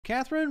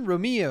Catherine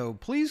Romeo,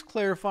 please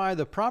clarify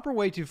the proper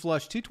way to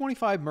flush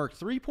 225 Merc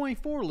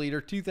 3.4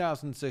 liter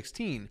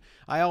 2016.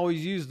 I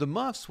always use the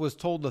muffs, was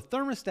told the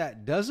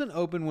thermostat doesn't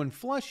open when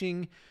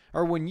flushing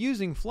or when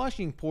using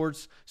flushing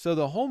ports, so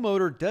the whole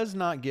motor does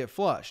not get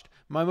flushed.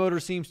 My motor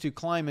seems to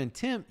climb in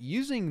temp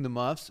using the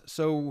muffs,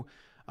 so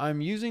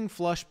I'm using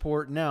flush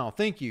port now.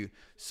 Thank you.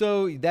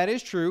 So that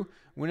is true.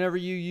 Whenever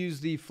you use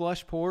the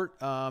flush port,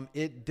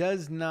 it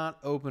does not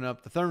open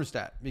up the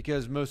thermostat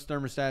because most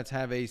thermostats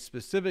have a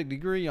specific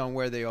degree on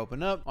where they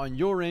open up. On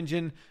your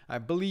engine, I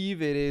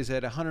believe it is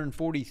at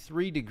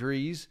 143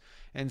 degrees.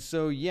 And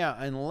so, yeah,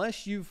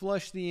 unless you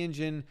flush the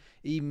engine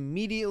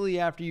immediately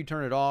after you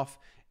turn it off,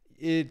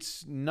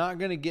 it's not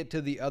going to get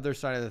to the other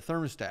side of the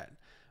thermostat.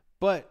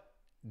 But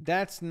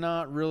that's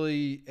not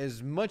really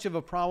as much of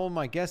a problem,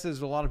 I guess,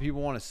 as a lot of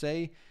people want to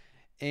say.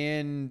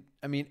 And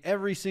I mean,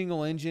 every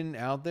single engine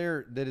out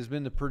there that has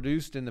been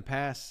produced in the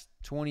past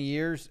 20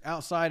 years,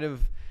 outside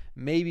of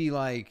maybe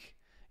like,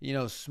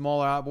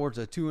 smaller outboards,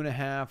 a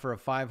 2.5 or a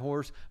 5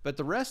 horse, but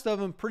the rest of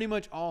them pretty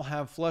much all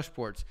have flush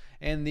ports.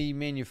 And the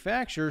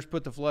manufacturers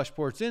put the flush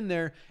ports in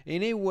there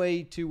in a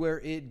way to where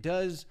it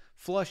does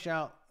flush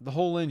out the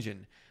whole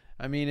engine.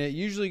 I mean, it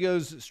usually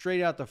goes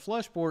straight out the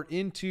flush port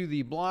into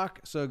the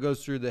block. So it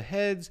goes through the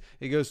heads,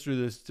 it goes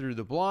through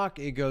the block,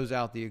 it goes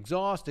out the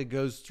exhaust, it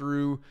goes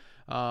through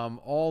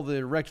all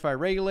the rectifier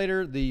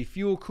regulator, the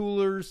fuel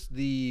coolers,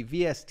 the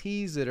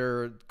VSTs that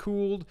are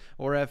cooled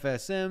or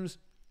FSMs.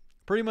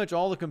 Pretty much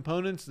all the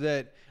components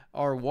that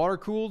are water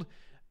cooled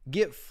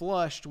get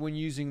flushed when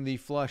using the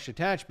flush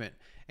attachment.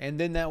 And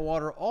then that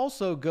water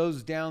also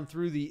goes down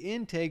through the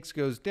intakes,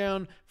 goes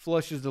down,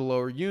 flushes the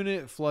lower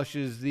unit,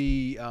 flushes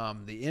the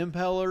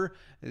impeller,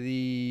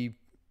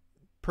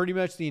 pretty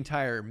much the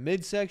entire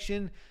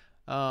midsection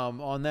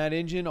on that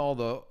engine, all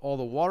the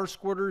water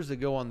squirters that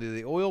go onto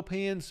the oil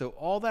pan. So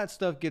all that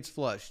stuff gets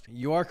flushed.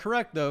 You are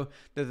correct though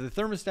that the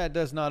thermostat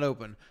does not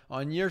open.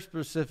 On your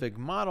specific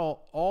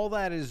model, all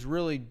that is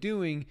really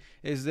doing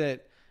is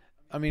that,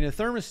 I mean, a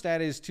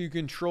thermostat is to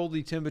control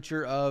the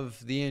temperature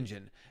of the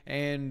engine,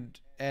 and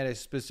at a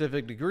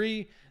specific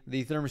degree,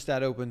 the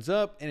thermostat opens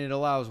up and it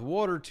allows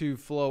water to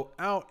flow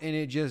out and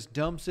it just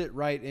dumps it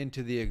right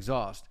into the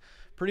exhaust.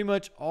 Pretty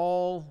much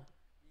all,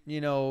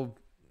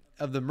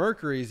 of the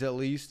Mercuries at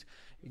least,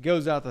 it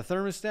goes out the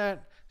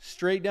thermostat,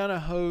 straight down a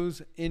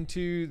hose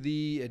into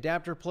the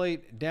adapter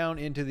plate, down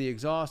into the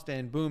exhaust,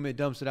 and boom, it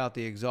dumps it out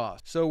the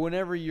exhaust. So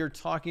whenever you're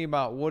talking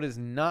about what is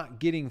not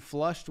getting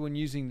flushed when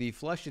using the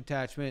flush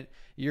attachment,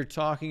 you're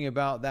talking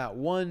about that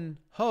one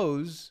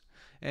hose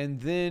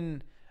and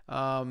then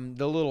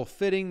the little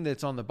fitting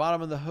that's on the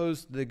bottom of the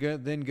hose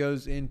that then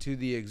goes into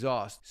the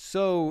exhaust.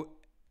 So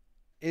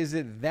is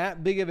it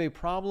that big of a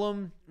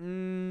problem?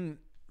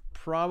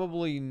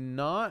 Probably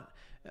not.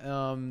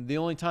 The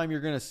only time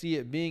you're going to see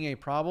it being a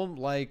problem,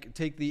 like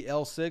take the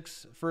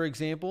L6 for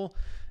example,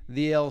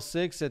 the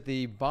L6 at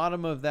the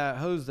bottom of that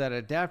hose, that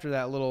adapter,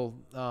 that little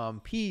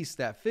piece,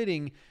 that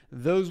fitting,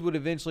 those would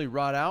eventually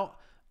rot out,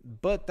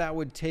 but that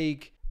would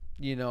take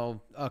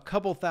a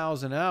couple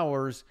thousand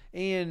hours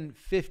and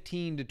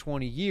 15 to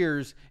 20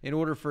 years in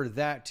order for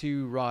that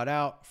to rot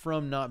out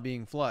from not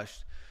being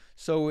flushed.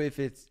 So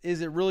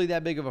is it really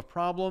that big of a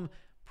problem?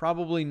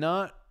 Probably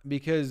not,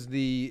 because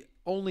the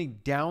only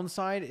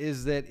downside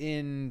is that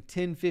in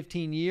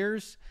 10-15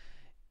 years,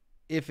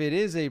 if it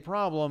is a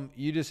problem,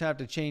 you just have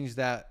to change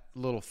that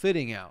little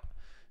fitting out.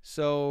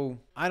 So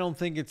I don't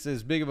think it's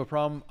as big of a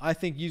problem. I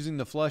think using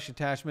the flush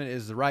attachment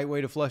is the right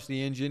way to flush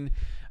the engine.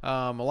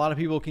 A lot of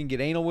people can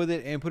get anal with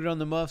it and put it on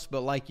the muffs,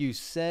 but like you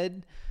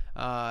said,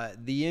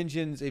 the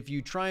engines, if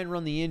you try and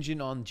run the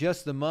engine on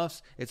just the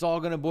muffs, it's all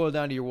going to boil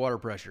down to your water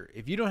pressure.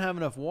 If you don't have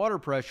enough water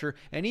pressure,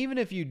 and even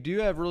if you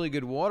do have really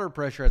good water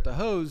pressure at the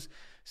hose,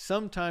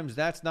 sometimes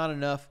that's not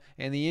enough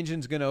and the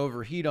engine's going to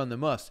overheat on the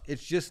muffs.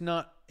 It's just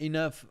not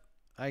enough.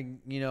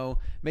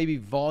 Maybe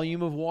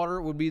volume of water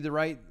would be the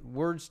right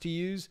words to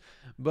use,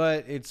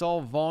 but it's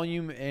all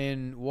volume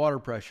and water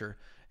pressure.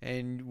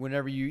 And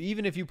whenever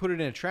even if you put it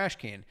in a trash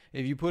can,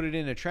 if you put it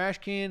in a trash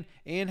can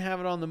and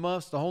have it on the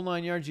muffs, the whole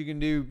 9 yards, you can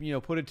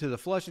do, put it to the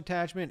flush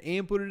attachment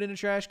and put it in a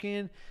trash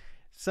can.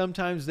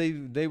 Sometimes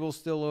they will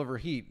still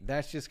overheat.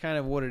 That's just kind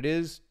of what it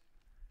is.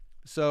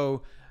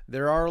 So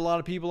there are a lot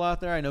of people out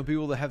there. I know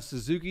people that have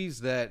Suzukis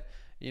that,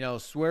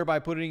 swear by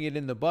putting it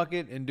in the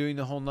bucket and doing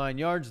the whole 9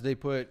 yards. They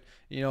put,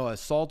 a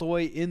salt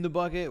away in the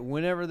bucket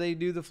whenever they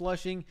do the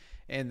flushing,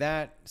 and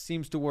that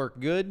seems to work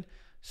good.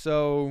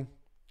 So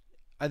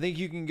I think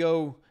you can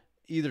go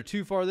either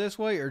too far this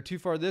way or too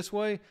far this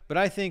way, but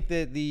I think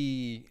that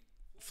the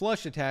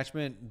flush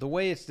attachment, the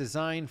way it's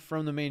designed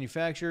from the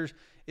manufacturers,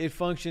 it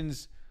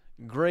functions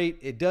great.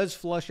 It does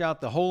flush out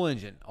the whole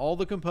engine, all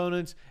the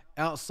components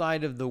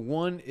outside of the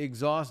one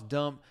exhaust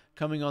dump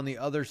coming on the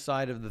other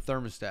side of the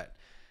thermostat.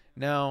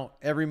 Now,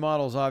 every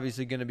model is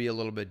obviously going to be a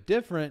little bit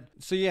different.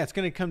 So yeah, it's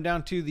going to come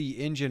down to the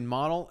engine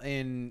model.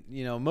 And,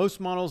 most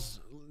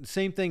models,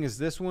 same thing as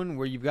this one,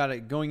 where you've got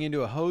it going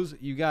into a hose.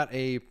 You got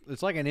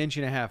it's like an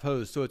 1.5-inch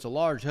hose, so it's a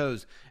large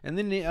hose. And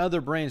then the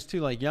other brands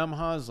too, like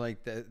Yamaha's,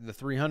 like the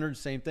 300,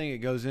 same thing. It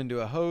goes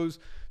into a hose.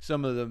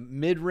 Some of the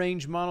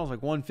mid-range models,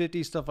 like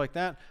 150, stuff like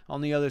that,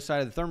 on the other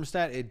side of the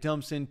thermostat, it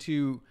dumps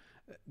into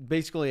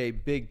basically a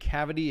big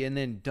cavity and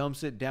then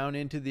dumps it down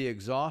into the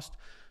exhaust.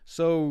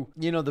 So,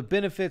 you know, the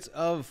benefits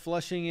of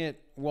flushing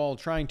it while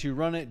trying to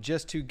run it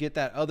just to get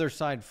that other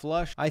side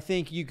flush, I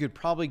think you could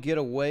probably get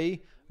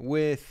away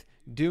with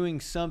doing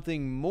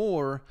something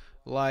more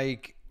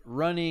like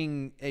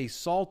running a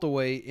salt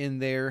away in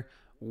there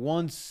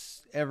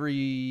once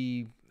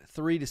every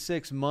 3 to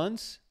 6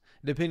 months,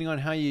 depending on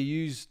how you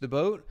use the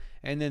boat.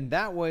 And then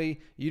that way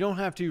you don't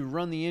have to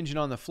run the engine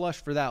on the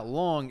flush for that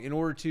long in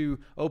order to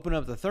open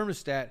up the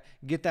thermostat,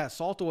 get that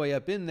salt away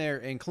up in there,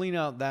 and clean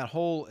out that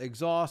whole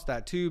exhaust,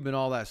 that tube, and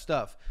all that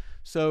stuff.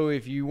 So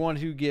if you want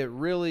to get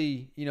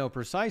really, you know,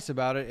 precise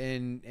about it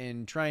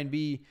and try and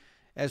be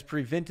as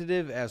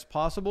preventative as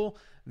possible,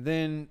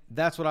 then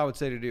that's what I would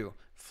say to do.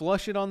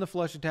 Flush it on the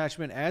flush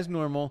attachment as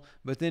normal,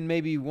 but then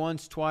maybe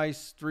once,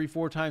 twice, 3,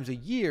 4 times a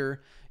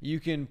year, you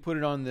can put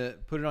it on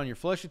your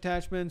flush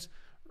attachments,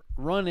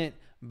 run it,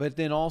 but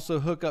then also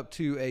hook up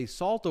to a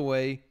salt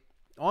away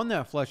on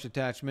that flush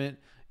attachment,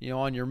 you know,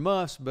 on your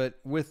muffs, but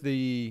with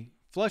the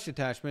flush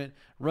attachment,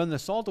 run the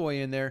salt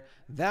away in there.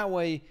 That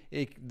way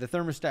the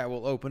thermostat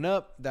will open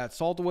up, that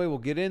salt away will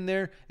get in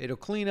there, it'll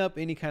clean up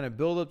any kind of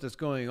buildup that's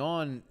going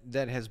on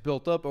that has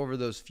built up over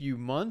those few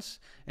months.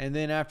 And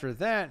then after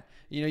that,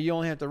 you know, you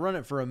only have to run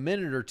it for a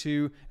minute or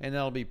two, and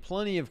that'll be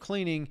plenty of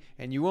cleaning,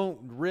 and you won't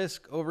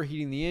risk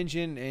overheating the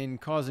engine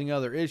and causing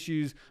other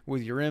issues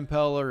with your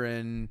impeller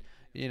and,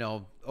 you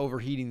know,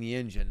 overheating the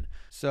engine.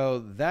 So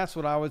that's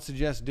what I would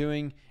suggest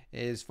doing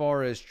as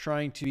far as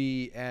trying to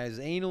be as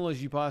anal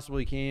as you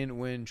possibly can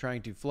when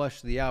trying to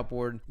flush the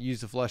outboard.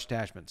 Use the flush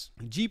attachments.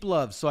 Jeep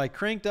loves. So I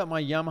cranked up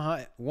my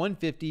Yamaha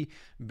 150,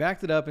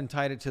 backed it up, and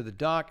tied it to the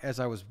dock. As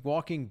I was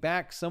walking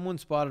back, someone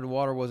spotted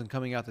water wasn't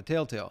coming out the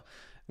telltale.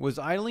 Was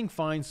idling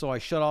fine, so I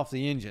shut off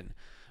the engine.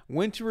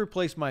 Went to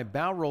replace my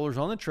bow rollers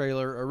on the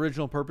trailer,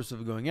 original purpose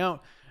of going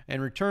out,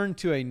 and returned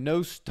to a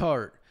no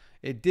start.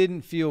 It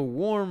didn't feel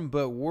warm,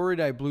 but worried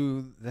I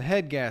blew the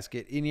head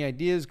gasket. Any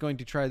ideas? Going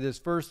to try this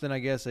first, then I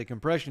guess a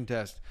compression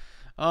test.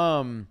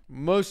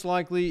 Most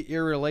likely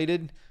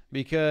irrelated,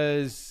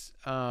 because,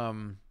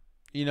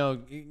 you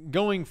know,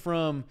 going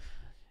from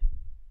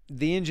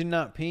the engine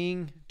not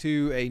peeing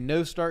to a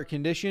no start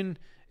condition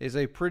is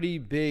a pretty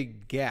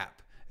big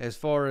gap as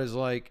far as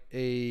like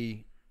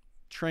a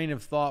train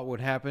of thought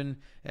would happen,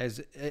 as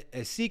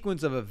a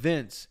sequence of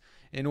events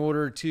in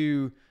order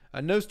to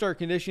a no start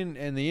condition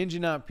and the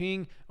engine not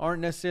peeing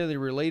aren't necessarily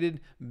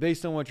related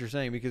based on what you're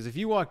saying. Because if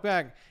you walk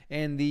back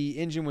and the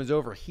engine was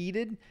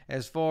overheated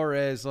as far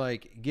as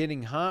like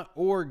getting hot,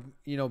 or,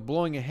 you know,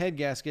 blowing a head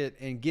gasket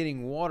and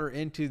getting water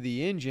into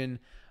the engine,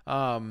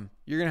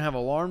 you're going to have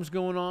alarms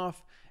going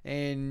off,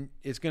 and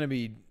it's going to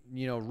be,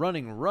 you know,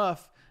 running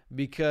rough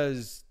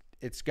because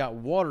it's got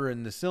water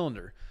in the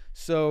cylinder.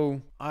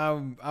 So I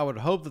would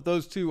hope that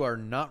those two are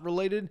not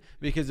related,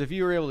 because if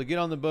you were able to get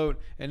on the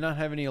boat and not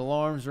have any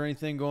alarms or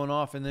anything going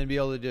off and then be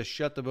able to just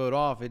shut the boat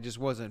off, it just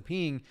wasn't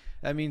peeing,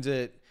 that means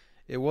that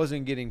it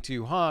wasn't getting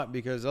too hot,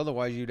 because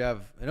otherwise you'd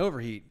have an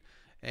overheat.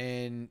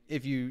 And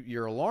if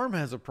your alarm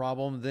has a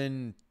problem,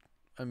 then,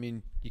 I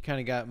mean, you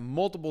kind of got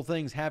multiple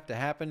things have to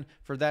happen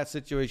for that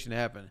situation to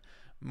happen.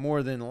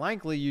 More than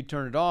likely you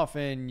turn it off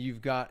and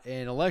you've got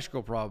an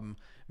electrical problem,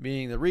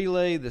 being the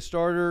relay, the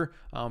starter,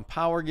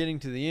 power getting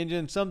to the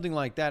engine. Something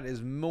like that is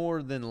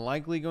more than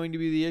likely going to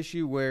be the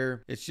issue,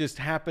 where it's just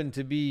happened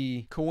to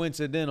be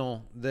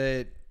coincidental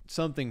that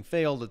something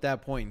failed at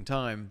that point in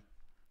time.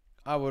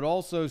 I would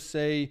also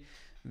say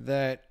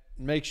that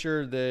make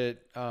sure that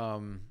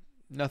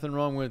nothing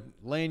wrong with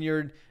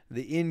lanyard,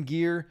 the in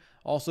gear.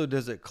 Also,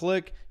 does it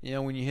click? You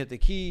know, when you hit the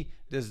key,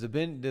 does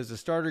the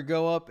starter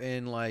go up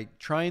and like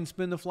try and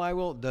spin the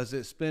flywheel? Does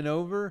it spin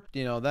over?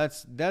 You know,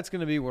 that's going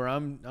to be where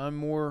I'm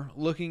more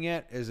looking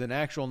at, as an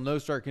actual no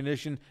start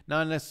condition,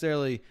 not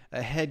necessarily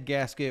a head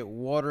gasket,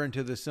 water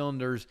into the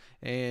cylinders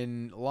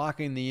and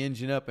locking the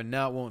engine up, and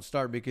now it won't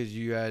start because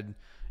you had,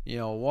 you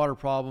know, a water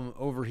problem,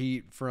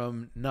 overheat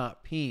from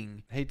not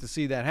peeing. Hate to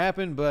see that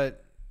happen,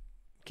 but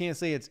can't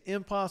say it's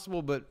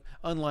impossible, but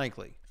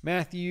unlikely.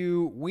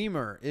 Matthew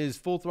Weimer is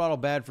full throttle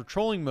bad for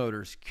trolling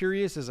motors.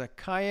 Curious, as a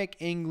kayak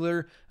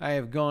angler, I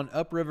have gone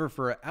upriver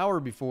for an hour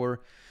before.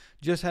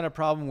 Just had a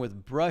problem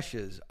with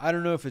brushes. I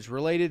don't know if it's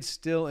related.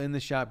 Still in the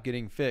shop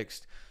getting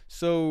fixed.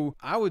 So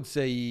I would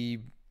say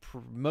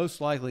most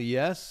likely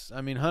yes.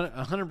 I mean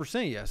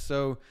 100% yes.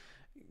 So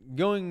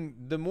going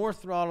the more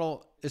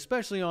throttle,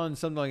 especially on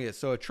something like this.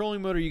 So a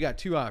trolling motor, you got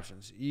two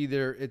options.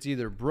 It's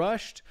either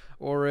brushed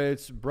or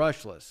it's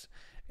brushless.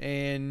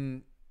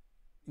 And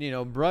you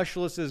know,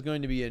 brushless is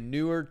going to be a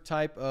newer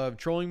type of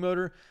trolling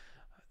motor.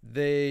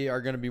 They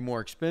are going to be more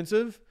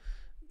expensive,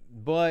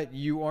 but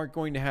you aren't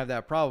going to have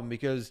that problem,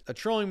 because a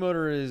trolling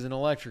motor is an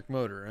electric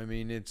motor. I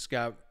mean, it's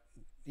got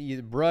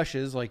either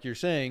brushes, like you're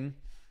saying,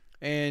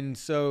 and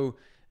so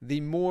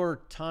the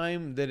more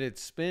time that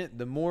it's spent,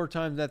 the more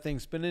time that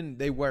thing's spinning,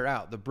 they wear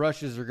out. The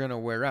brushes are going to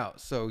wear out.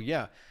 So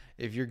yeah,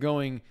 if you're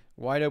going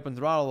wide open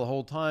throttle the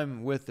whole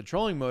time with the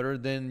trolling motor,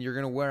 then you're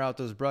going to wear out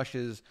those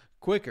brushes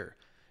quicker.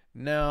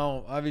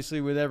 Now,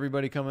 obviously with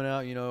everybody coming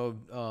out, you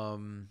know,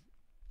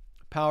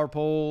 Power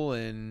Pole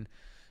and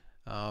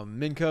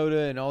Minn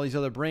Kota and all these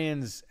other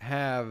brands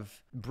have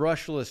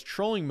brushless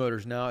trolling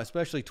motors now,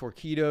 especially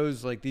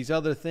Torqeedos, like these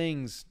other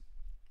things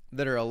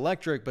that are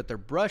electric, but they're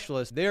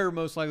brushless. They're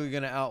most likely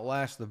going to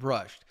outlast the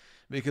brushed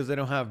because they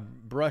don't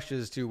have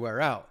brushes to wear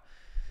out.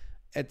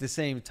 At the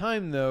same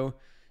time, though,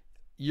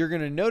 you're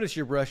going to notice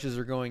your brushes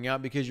are going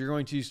out because you're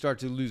going to start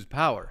to lose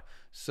power.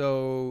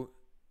 So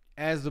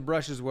as the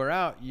brushes wear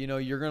out, you know,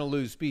 you're going to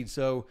lose speed.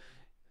 So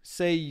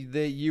say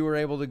that you were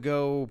able to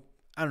go,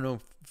 I don't know,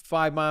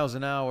 5 miles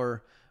an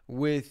hour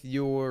with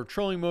your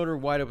trolling motor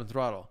wide open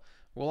throttle.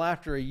 Well,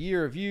 after a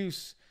year of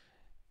use,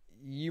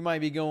 you might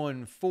be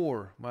going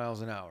 4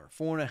 miles an hour,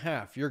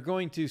 4.5. You're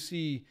going to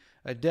see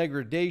a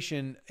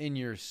degradation in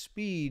your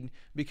speed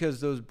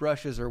because those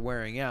brushes are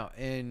wearing out.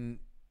 And,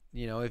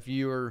 you know, if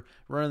you're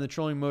running the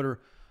trolling motor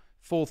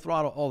full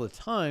throttle all the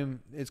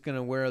time, it's going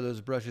to wear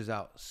those brushes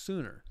out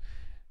sooner.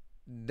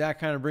 That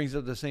kind of brings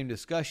up the same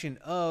discussion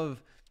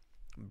of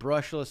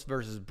brushless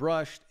versus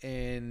brushed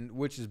and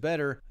which is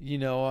better. You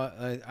know,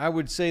 I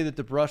would say that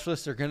the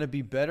brushless are going to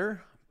be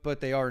better, but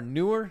they are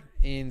newer,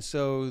 and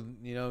so,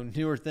 you know,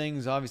 newer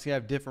things obviously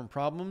have different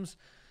problems.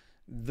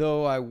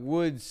 Though I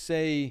would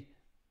say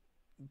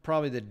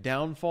probably the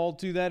downfall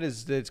to that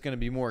is that it's going to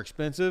be more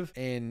expensive.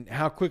 And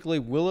how quickly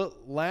will it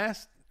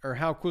last, or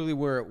how quickly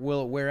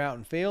will it wear out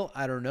and fail?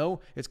 I don't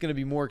know. It's going to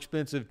be more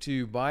expensive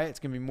to buy it. It's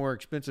going to be more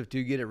expensive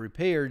to get it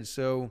repaired.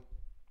 So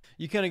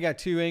you kind of got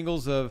two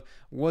angles of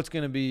what's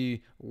going to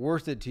be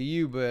worth it to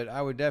you, but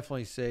I would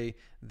definitely say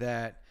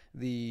that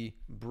the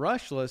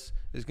brushless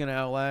is going to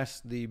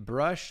outlast the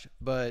brushed,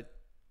 but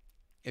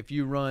if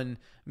you run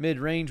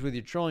mid-range with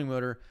your trolling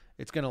motor,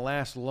 it's going to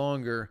last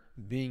longer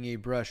being a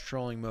brushed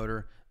trolling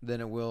motor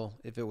than it will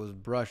if it was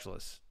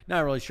brushless.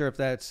 Not really sure if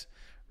that's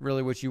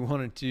really what you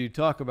wanted to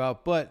talk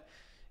about, but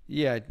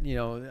yeah, you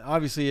know,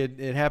 obviously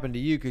it happened to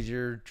you because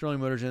your trolling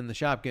motor's in the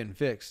shop getting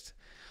fixed.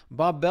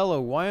 Bob Bello,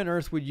 why on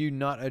earth would you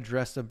not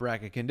address the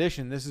bracket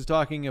condition? This is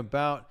talking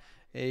about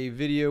a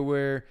video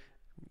where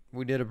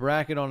we did a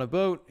bracket on a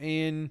boat,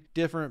 and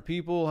different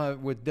people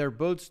with their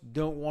boats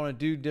don't want to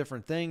do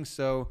different things.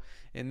 So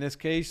in this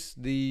case,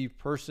 the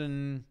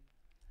person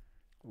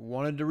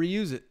wanted to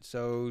reuse it.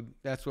 So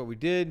that's what we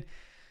did.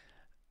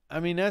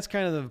 I mean, that's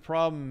kind of the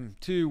problem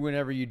too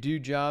whenever you do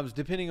jobs,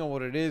 depending on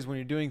what it is. When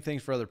you're doing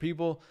things for other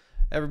people,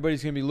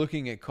 everybody's going to be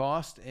looking at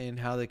cost and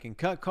how they can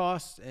cut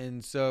costs.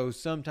 And so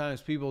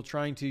sometimes people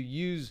trying to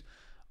use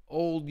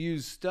old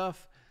used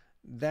stuff,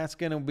 that's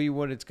going to be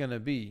what it's going to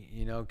be.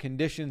 You know,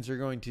 conditions are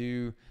going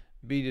to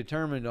be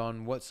determined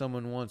on what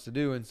someone wants to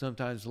do. And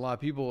sometimes a lot of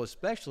people,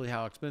 especially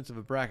how expensive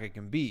a bracket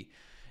can be.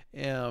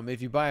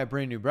 If you buy a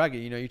brand new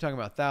bracket, you know, you're talking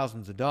about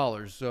thousands of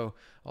dollars. So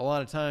a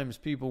lot of times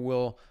people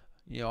will,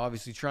 you know,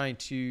 obviously trying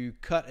to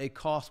cut a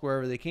cost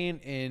wherever they can.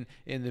 And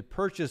in the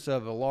purchase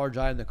of a large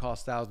item that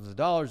costs thousands of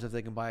dollars, if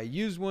they can buy a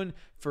used one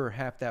for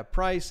half that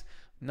price,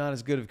 not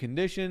as good of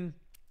condition,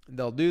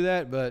 they'll do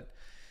that. But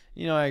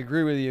you know, I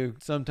agree with you.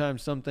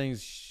 Sometimes some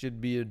things should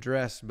be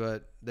addressed,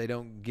 but they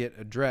don't get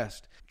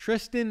addressed.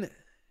 Tristan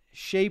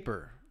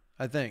Shaper,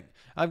 I think.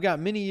 I've got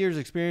many years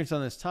experience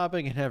on this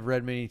topic and have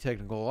read many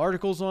technical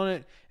articles on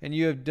it, and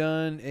you have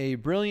done a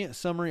brilliant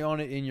summary on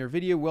it in your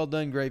video. Well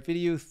done. Great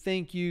video.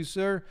 Thank you,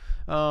 sir.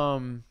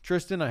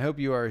 Tristan, I hope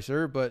you are,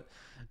 sir, but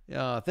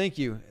thank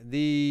you.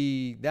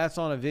 That's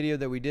on a video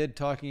that we did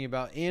talking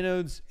about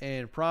anodes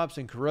and props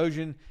and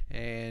corrosion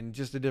and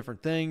just the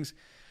different things.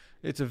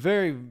 It's a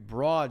very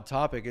broad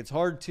topic. It's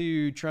hard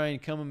to try and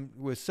come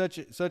with such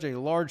a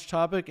large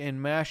topic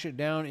and mash it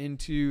down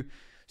into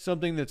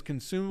something that's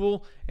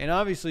consumable, and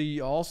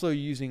obviously also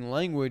using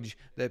language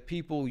that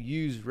people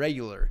use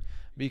regular,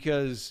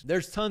 because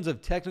there's tons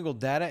of technical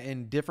data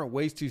and different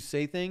ways to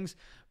say things.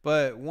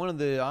 But one of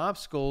the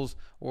obstacles,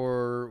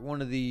 or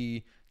one of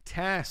the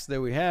tasks that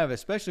we have,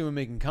 especially when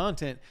making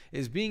content,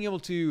 is being able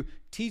to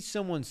teach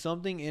someone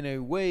something in a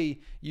way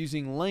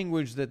using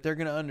language that they're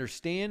going to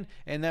understand,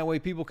 and that way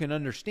people can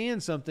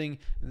understand something.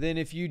 Then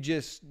if you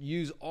just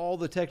use all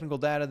the technical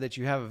data that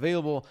you have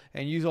available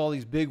and use all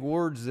these big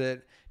words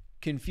that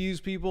confuse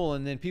people,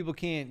 and then people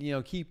can't, you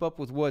know, keep up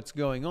with what's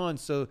going on,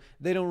 so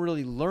they don't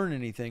really learn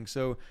anything.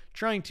 So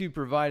trying to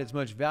provide as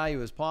much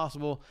value as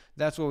possible,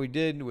 that's what we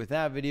did with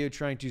that video,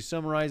 trying to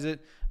summarize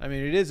it. I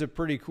mean, it is a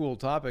pretty cool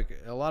topic.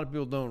 A lot of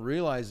people don't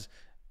realize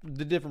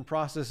the different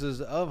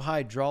processes of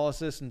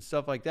hydrolysis and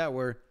stuff like that,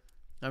 where,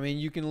 I mean,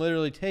 you can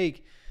literally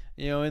take,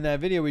 you know, in that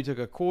video we took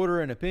a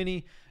quarter and a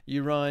penny.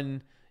 You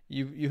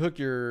hook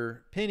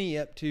your penny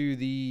up to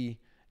the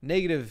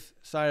negative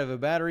side of a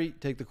battery,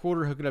 take the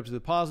quarter, hook it up to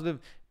the positive,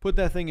 put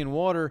that thing in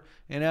water,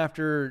 and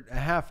after a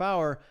half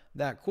hour,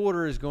 that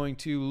quarter is going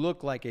to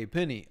look like a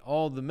penny.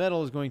 All the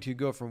metal is going to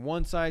go from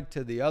one side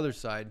to the other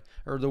side,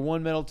 or the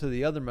one metal to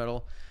the other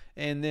metal,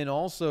 And then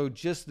also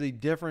just the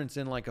difference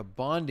in like a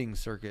bonding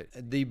circuit.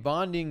 The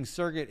bonding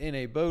circuit in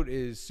a boat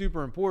is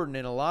super important,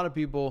 and a lot of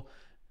people,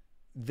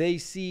 they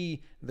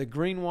see the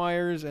green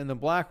wires and the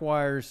black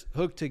wires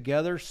hooked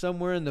together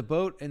somewhere in the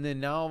boat, and then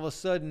now all of a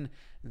sudden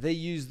they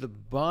use the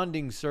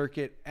bonding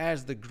circuit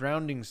as the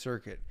grounding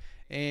circuit.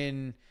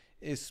 And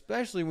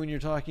especially when you're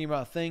talking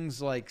about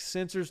things like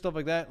sensors, stuff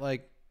like that,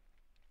 like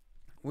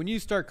when you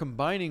start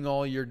combining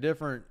all your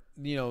different,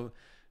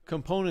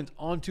 components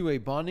onto a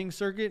bonding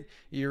circuit,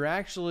 you're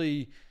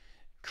actually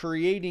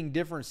creating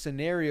different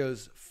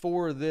scenarios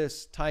for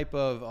this type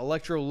of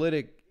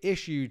electrolytic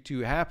issue to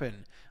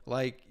happen.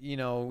 Like,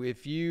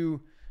 if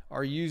you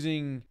are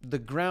using the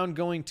ground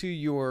going to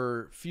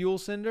your fuel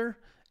sender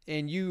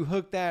and you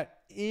hook that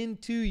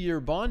into your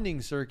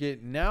bonding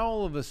circuit, now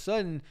all of a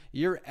sudden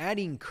you're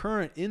adding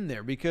current in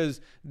there,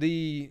 because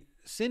the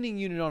sending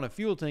unit on a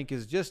fuel tank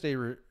is just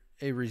a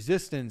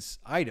resistance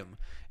item,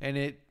 and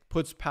it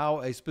puts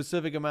a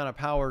specific amount of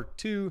power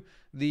to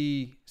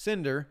the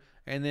sender,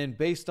 and then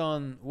based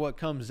on what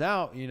comes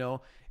out,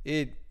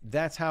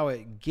 that's how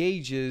it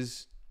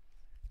gauges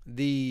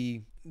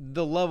the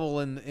level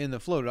in the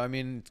float. I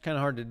mean, it's kind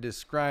of hard to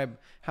describe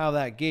how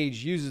that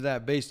gauge uses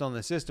that based on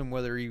the system,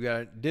 whether you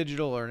got a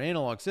digital or an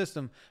analog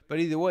system, but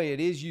either way, it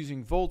is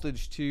using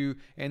voltage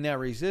and that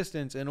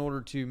resistance in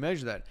order to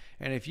measure that.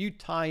 And if you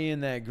tie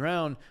in that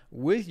ground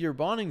with your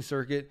bonding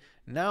circuit,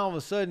 now all of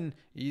a sudden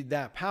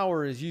that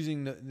power is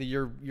using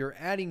you're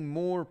adding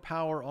more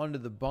power onto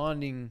the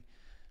bonding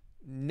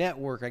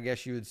network, I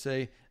guess you would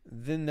say,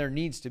 than there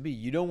needs to be.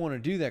 You don't want to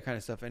do that kind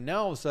of stuff. And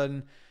now all of a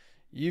sudden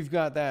you've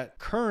got that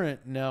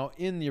current now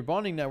in your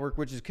bonding network,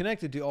 which is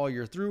connected to all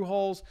your through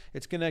hulls.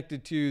 It's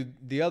connected to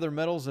the other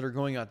metals that are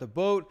going out the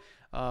boat,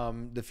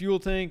 the fuel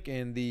tank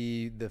and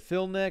the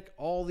fill neck,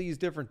 all these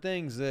different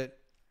things that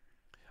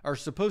are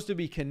supposed to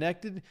be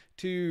connected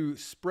to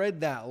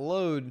spread that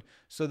load.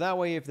 So that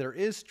way, if there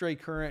is stray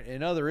current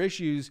and other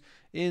issues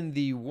in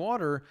the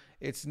water,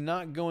 it's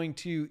not going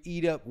to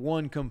eat up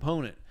one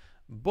component.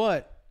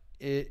 But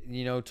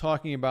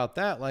talking about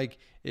that, like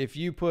if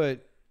you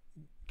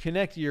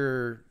connect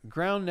your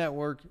ground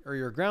network or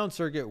your ground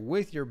circuit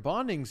with your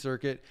bonding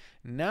circuit,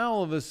 now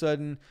all of a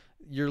sudden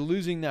you're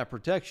losing that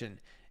protection.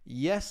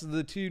 Yes,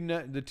 the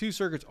two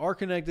circuits are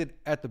connected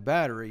at the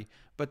battery,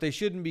 but they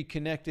shouldn't be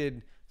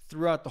connected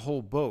throughout the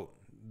whole boat.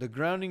 The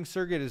grounding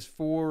circuit is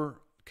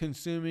for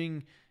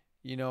consuming,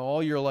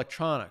 all your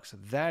electronics.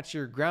 That's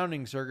your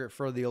grounding circuit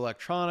for the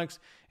electronics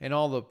and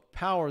all the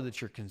power that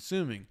you're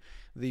consuming.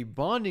 The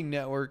bonding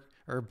network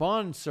or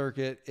bond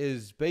circuit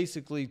is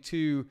basically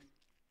to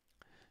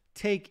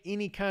take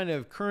any kind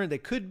of current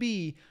that could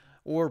be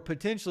or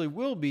potentially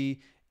will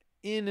be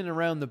in and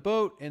around the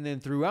boat, and then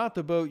throughout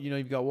the boat,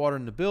 you've got water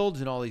in the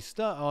bilge and all these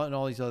stuff and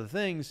all these other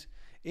things.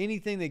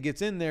 Anything that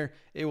gets in there,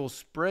 it will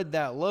spread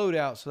that load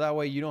out, so that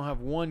way you don't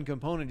have one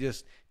component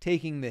just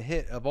taking the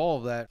hit of all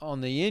of that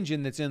on the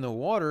engine that's in the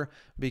water,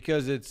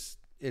 because it's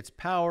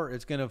power.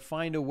 It's going to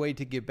find a way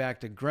to get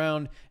back to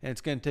ground, and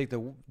it's going to take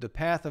the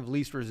path of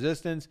least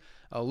resistance.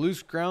 A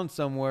loose ground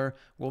somewhere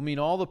will mean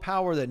all the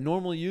power that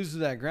normally uses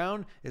that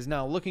ground is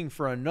now looking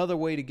for another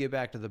way to get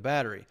back to the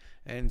battery.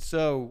 And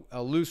so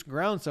a loose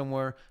ground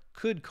somewhere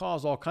could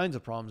cause all kinds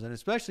of problems, and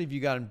especially if you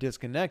got them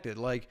disconnected.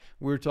 Like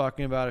we were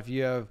talking about, if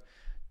you have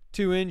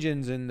two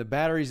engines and the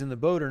batteries in the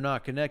boat are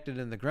not connected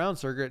in the ground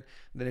circuit,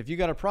 then if you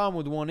got a problem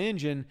with one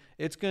engine,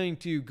 it's going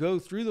to go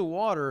through the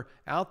water,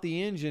 out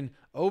the engine,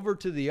 over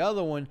to the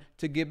other one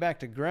to get back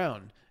to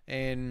ground.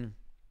 And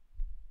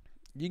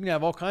you can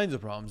have all kinds of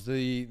problems.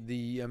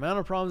 The amount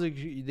of problems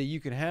that you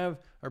can have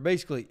are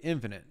basically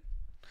infinite.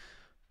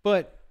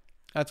 But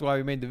that's why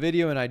we made the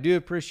video, and I do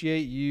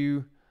appreciate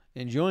you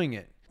enjoying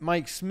it.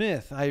 Mike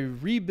Smith, I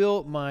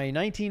rebuilt my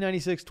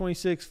 1996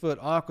 26-foot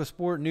Aqua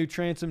Sport, new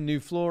transom, new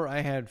floor. I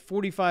had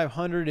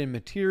 $4,500 in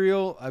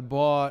material. I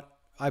bought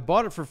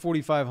it for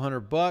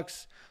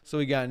 $4,500, so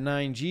we got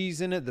 9 G's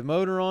in it, the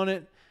motor on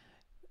it.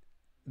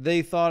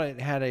 They thought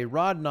it had a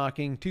rod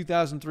knocking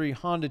 2003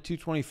 Honda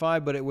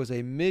 225, but it was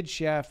a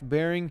mid-shaft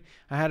bearing.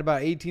 I had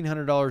about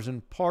 $1,800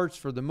 in parts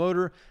for the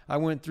motor. I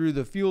went through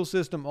the fuel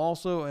system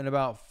also, and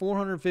about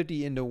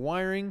 $450 into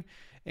wiring,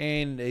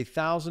 and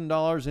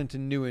 $1,000 into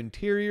new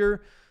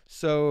interior.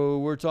 So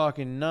we're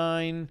talking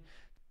 9,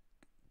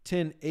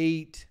 10,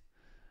 8,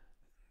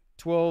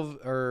 12,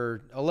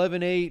 or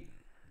 11, 8.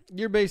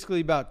 You're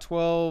basically about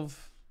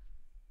 12,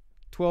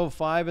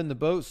 5 in the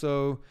boat.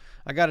 So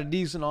I got a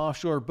decent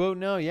offshore boat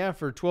now. Yeah,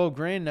 for 12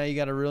 grand, now you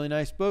got a really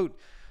nice boat.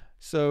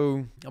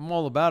 So I'm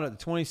all about it.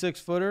 The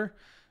 26-footer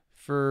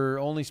for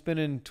only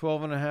spending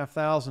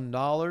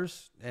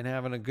 $12,500 and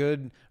having a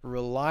good,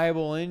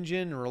 reliable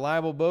engine,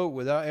 reliable boat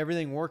without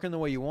everything working the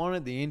way you want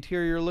it, the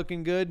interior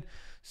looking good.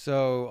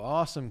 So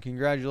awesome.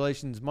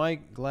 Congratulations,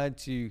 Mike. Glad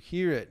to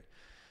hear it.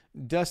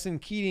 Dustin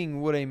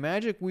Keating, would a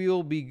magic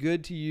wheel be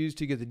good to use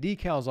to get the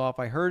decals off?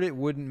 I heard it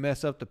wouldn't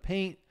mess up the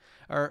paint,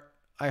 but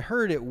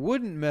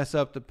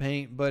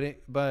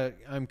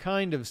I'm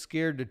kind of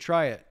scared to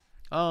try it.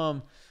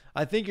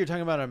 I think you're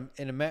talking about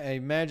a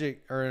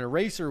magic or an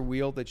eraser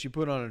wheel that you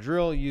put on a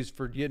drill used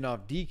for getting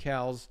off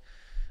decals.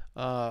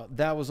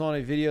 That was on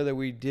a video that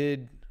we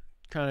did,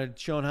 kind of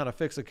showing how to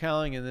fix a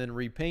cowling and then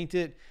repaint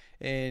it.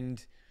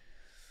 And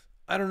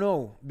I don't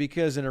know,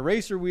 because an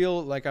eraser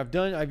wheel, like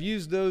I've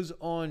used those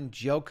on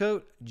gel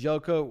coat. Gel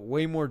coat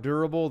way more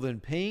durable than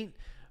paint,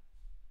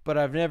 but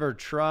I've never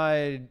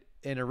tried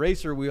an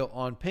eraser wheel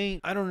on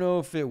paint. I don't know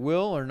if it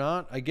will or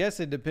not. I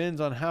guess it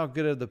depends on how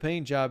good of the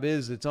paint job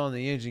is that's on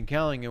the engine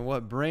cowling and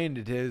what brand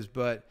it is,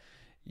 but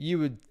you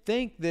would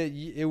think that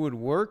it would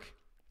work.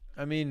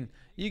 I mean,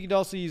 you could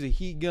also use a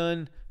heat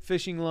gun,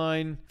 fishing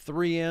line,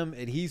 3M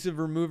adhesive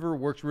remover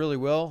works really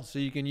well. So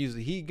you can use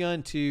the heat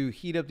gun to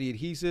heat up the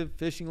adhesive,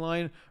 fishing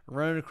line,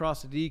 run it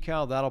across the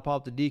decal. That'll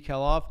pop the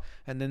decal off.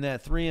 And then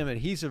that 3M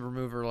adhesive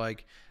remover,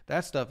 like,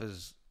 that stuff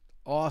is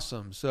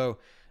awesome. So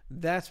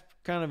that's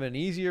kind of an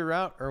easier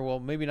route, or well,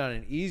 maybe not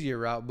an easier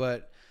route,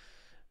 but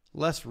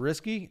less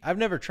risky. I've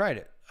never tried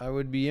it. I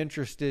would be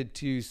interested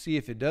to see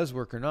if it does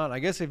work or not. I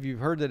guess if you've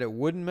heard that it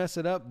wouldn't mess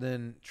it up,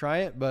 then try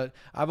it. But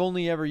I've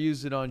only ever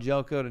used it on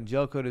gel coat, and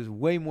gel coat is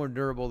way more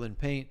durable than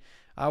paint.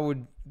 I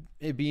would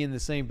be in the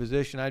same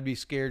position. I'd be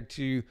scared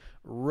to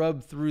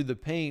rub through the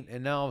paint,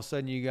 and now all of a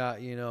sudden you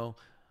got, you know,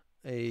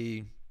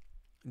 a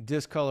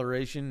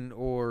discoloration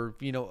or,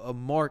 you know, a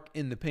mark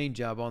in the paint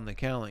job on the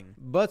cowling.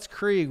 Butts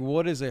Krieg,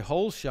 what is a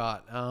hole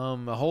shot?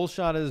 A hole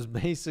shot is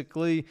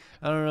basically,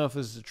 I don't know if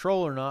it's a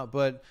troll or not,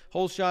 but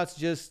hole shot's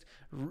just,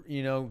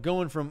 you know,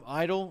 going from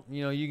idle,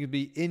 you know, you could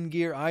be in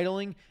gear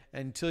idling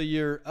until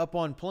you're up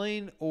on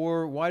plane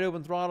or wide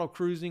open throttle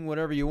cruising,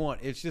 whatever you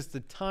want. It's just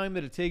the time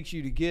that it takes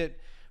you to get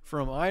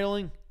from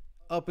idling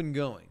up and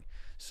going.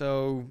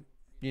 So,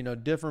 you know,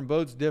 different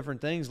boats,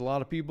 different things. A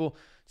lot of people,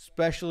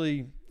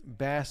 especially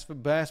bass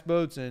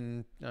boats,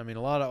 and I mean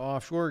a lot of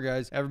offshore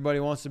guys, everybody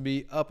wants to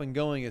be up and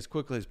going as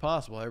quickly as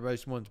possible. Everybody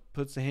just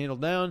puts the handle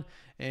down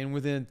and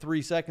within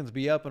 3 seconds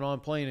be up and on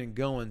plane and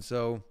going.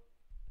 So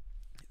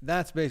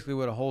that's basically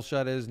what a hole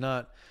shot is.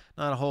 Not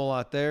a whole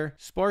lot there.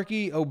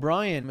 Sparky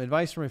O'Brien,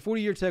 advice from a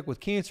 40-year tech with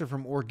cancer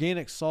from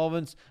organic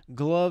solvents.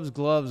 Gloves.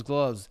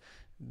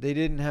 They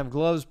didn't have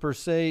gloves per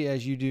se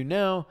as you do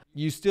now.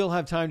 You still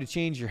have time to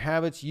change your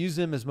habits. Use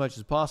them as much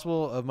as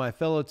possible. Of my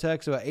fellow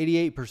techs, about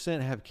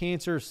 88% have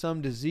cancer,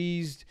 some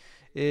deceased.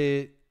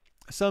 It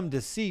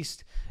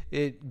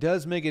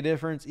does make a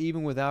difference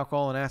even with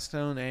alcohol and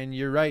acetone. And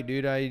you're right,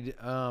 dude.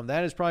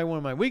 That is probably one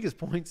of my weakest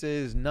points,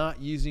 is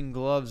not using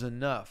gloves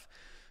enough.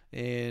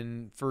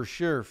 And for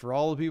sure, for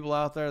all the people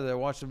out there that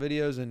watch the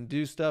videos and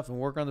do stuff and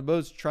work on the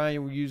boats, try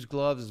and use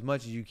gloves as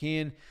much as you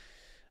can.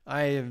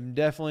 I am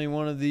definitely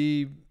one of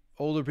the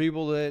older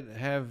people that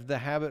have the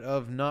habit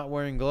of not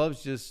wearing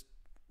gloves, just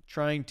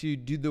trying to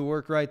do the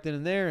work right then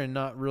and there and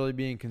not really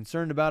being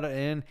concerned about it.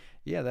 And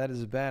yeah, that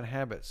is a bad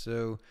habit.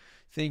 So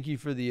thank you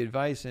for the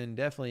advice, and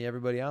definitely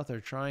everybody out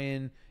there, try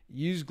and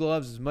use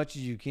gloves as much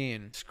as you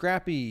can.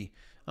 Scrappy,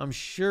 I'm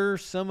sure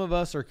some of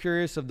us are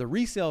curious of the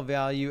resale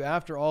value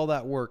after all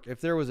that work.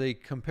 If there was a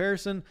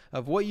comparison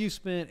of what you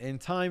spent in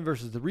time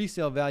versus the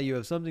resale value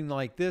of something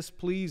like this,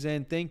 please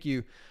and thank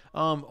you.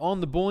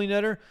 On the Bully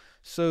Netter,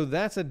 so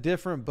that's a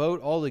different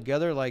boat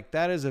altogether. Like,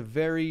 that is a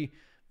very,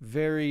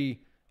 very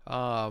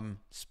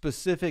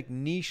specific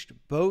niched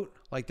boat.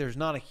 Like, there's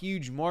not a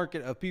huge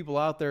market of people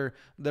out there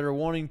that are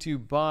wanting to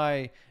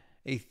buy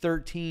a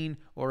 13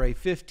 or a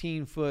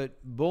 15-foot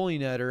Bully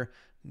Netter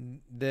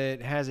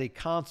that has a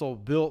console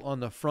built on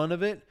the front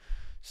of it.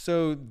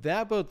 So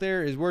that boat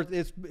there is worth,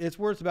 it's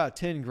worth about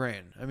 10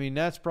 grand. I mean,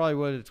 that's probably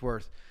what it's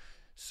worth.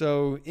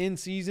 So in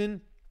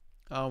season,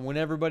 when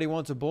everybody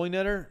wants a Bully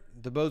Netter,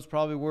 the boat's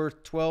probably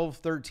worth 12,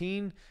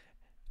 13.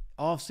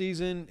 Off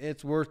season,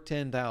 it's worth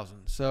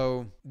 10,000.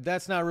 So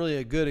that's not really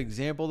a good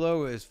example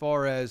though, as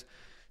far as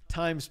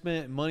time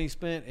spent, money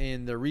spent,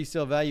 and the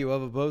resale value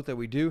of a boat that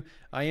we do.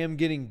 I am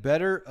getting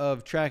better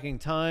of tracking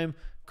time,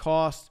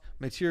 cost,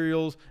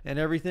 materials, and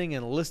everything,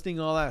 and listing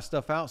all that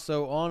stuff out.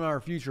 So on our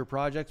future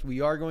projects,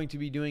 we are going to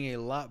be doing a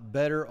lot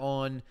better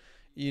on,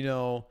 you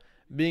know,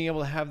 being able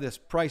to have this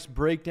price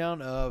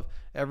breakdown of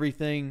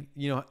everything,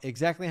 you know,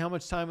 exactly how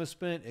much time was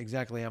spent,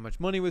 exactly how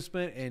much money was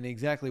spent, and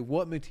exactly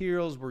what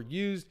materials were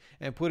used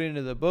and put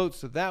into the boat.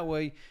 So that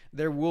way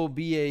there will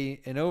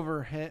be an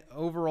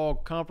overall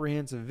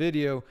comprehensive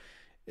video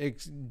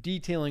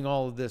detailing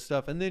all of this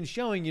stuff, and then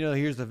showing, you know,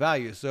 here's the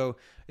value. So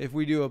if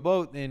we do a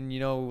boat and, you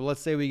know, let's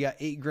say we got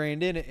 8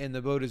 grand in it and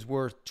the boat is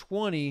worth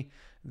 20,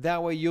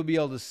 that way you'll be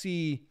able to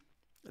see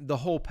the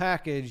whole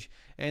package,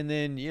 and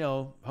then, you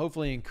know,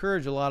 hopefully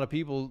encourage a lot of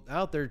people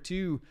out there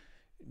to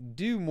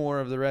do more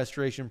of the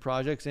restoration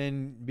projects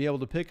and be able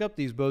to pick up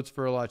these boats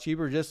for a lot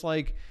cheaper. Just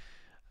like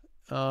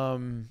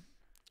Mike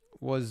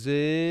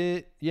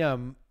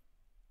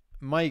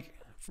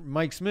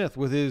Smith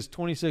with his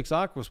 26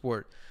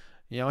 Aquasport.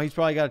 You know, he's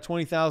probably got a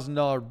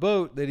 $20,000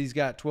 boat that he's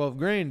got 12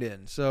 grand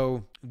in.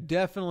 So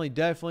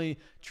definitely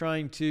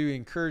trying to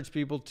encourage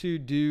people to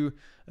do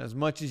as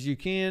much as you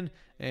can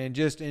and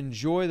just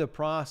enjoy the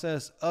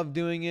process of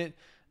doing it.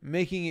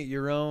 making it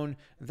your own.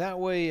 That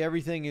way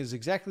everything is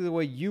exactly the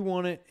way you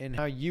want it and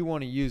how you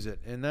want to use it.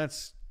 And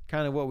that's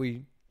kind of what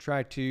we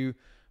try to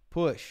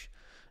push.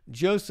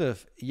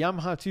 Joseph,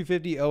 Yamaha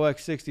 250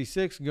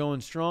 OX66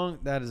 going strong.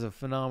 That is a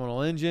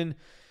phenomenal engine.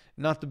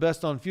 Not the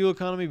best on fuel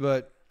economy,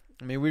 but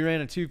I mean, we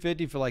ran a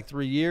 250 for like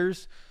 3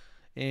 years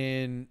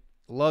and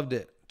loved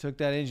it. Took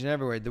that engine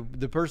everywhere.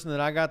 The person that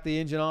I got the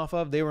engine off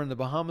of, they were in the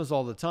Bahamas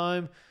all the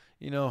time,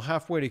 you know,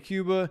 halfway to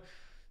Cuba.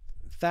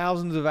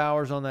 Thousands of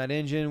hours on that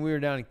engine. We were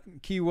down in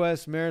Key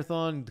West,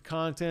 Marathon, the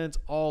contents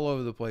all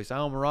over the place.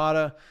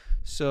 Almirada.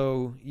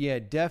 So, yeah,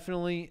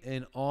 definitely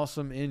an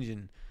awesome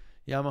engine.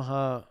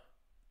 Yamaha,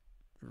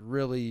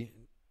 really,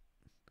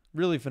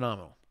 really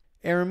phenomenal.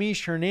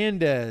 Aramesh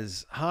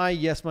Hernandez. Hi,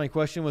 yes, my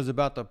question was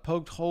about the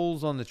poked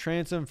holes on the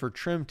transom for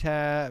trim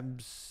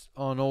tabs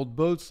on old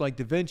boats like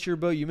the Venture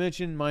boat you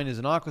mentioned. Mine is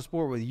an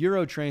Aquasport with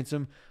Euro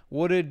transom.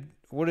 What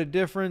a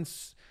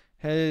difference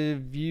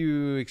have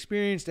you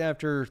experienced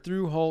after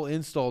through hull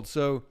installed?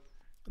 So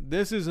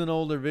this is an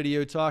older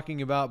video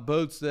talking about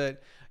boats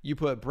that you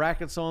put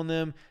brackets on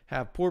them,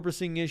 have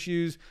porpoising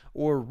issues,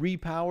 or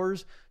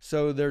repowers.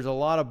 So there's a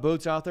lot of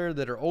boats out there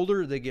that are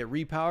older that get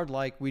repowered,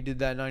 like we did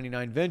that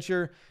 99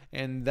 Venture,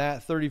 and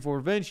that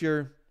 34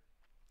 Venture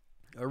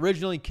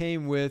originally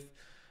came with,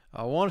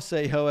 I want to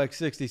say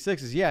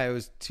OX66s. Yeah, it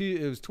was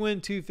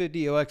twin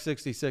 250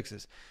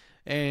 OX66s,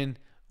 and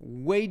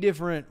way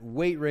different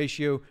weight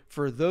ratio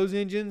for those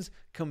engines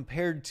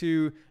compared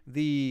to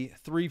the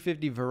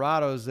 350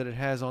 Verados that it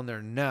has on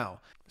there now.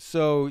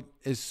 So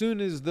as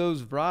soon as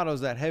those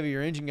Verados, that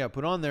heavier engine, got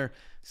put on there,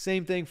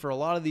 same thing for a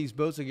lot of these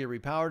boats that get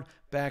repowered.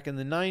 Back in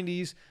the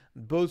 90s,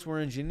 boats were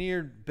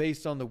engineered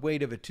based on the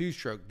weight of a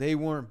two-stroke. They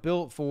weren't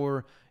built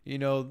for, you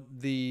know,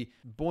 the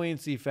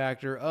buoyancy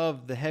factor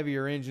of the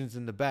heavier engines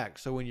in the back.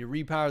 So when you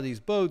repower these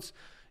boats,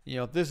 you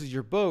know, if this is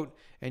your boat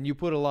and you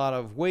put a lot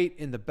of weight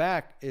in the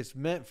back, it's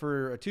meant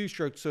for a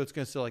two-stroke, so it's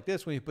going to sit like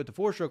this. When you put the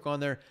four-stroke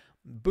on there,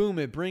 boom,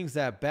 it brings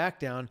that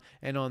back down.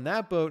 And on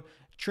that boat,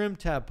 trim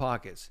tab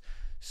pockets.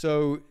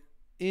 So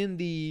in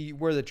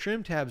where the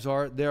trim tabs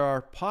are, there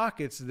are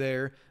pockets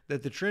there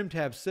that the trim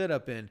tabs sit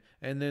up in,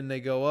 and then they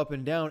go up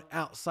and down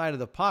outside of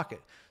the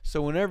pocket.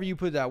 So whenever you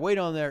put that weight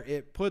on there,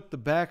 it put the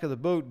back of the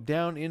boat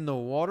down in the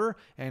water,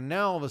 and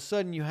now all of a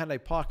sudden you had a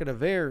pocket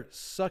of air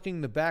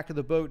sucking the back of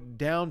the boat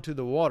down to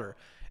the water.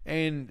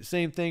 And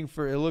same thing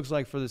for, it looks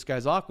like for this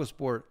guy's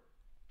Aquasport,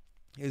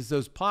 is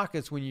those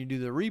pockets when you do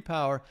the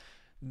repower,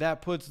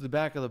 that puts the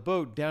back of the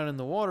boat down in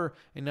the water,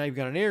 and now you've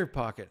got an air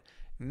pocket.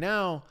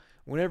 Now,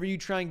 whenever you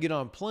try and get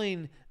on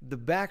plane, the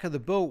back of the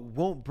boat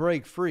won't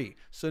break free.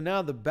 So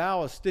now the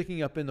bow is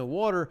sticking up in the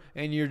water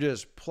and you're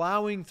just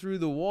plowing through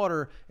the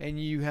water and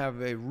you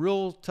have a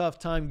real tough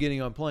time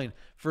getting on plane.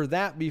 For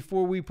that,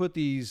 before we put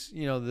these,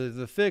 you know,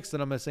 the fix that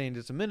I'm going to say in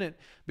just a minute,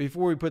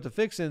 before we put the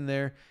fix in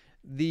there,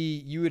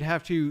 you would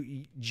have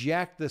to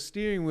jack the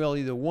steering wheel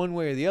either one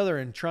way or the other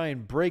and try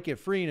and break it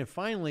free. And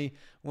finally,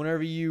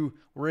 whenever you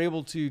were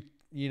able to,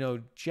 you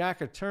know, jack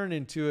a turn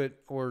into it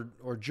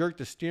or jerk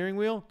the steering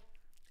wheel,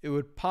 it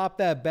would pop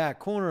that back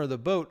corner of the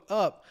boat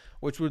up,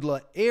 which would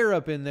let air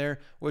up in there,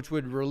 which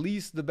would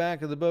release the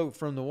back of the boat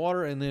from the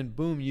water, and then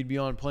boom, you'd be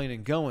on plane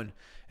and going.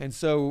 And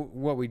so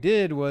what we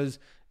did was,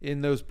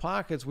 in those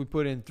pockets, we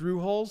put in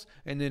through holes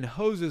and then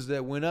hoses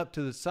that went up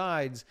to the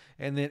sides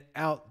and then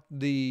out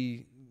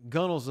the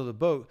gunnels of the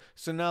boat.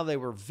 So now they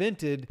were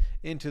vented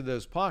into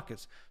those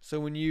pockets. So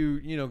when you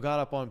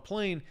got up on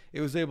plane, it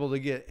was able to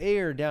get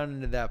air down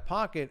into that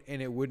pocket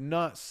and it would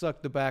not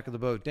suck the back of the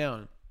boat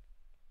down.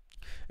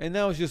 And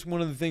that was just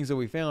one of the things that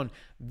we found.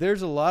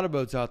 There's a lot of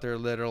boats out there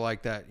that are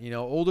like that, you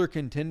know, older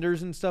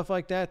contenders and stuff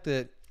like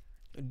that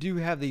do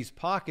have these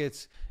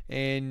pockets,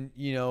 and,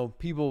 you know,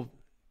 people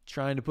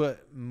trying to put,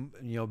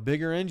 you know,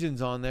 bigger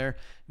engines on there.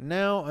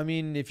 Now, I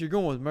mean, if you're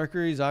going with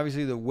Mercury's,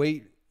 obviously the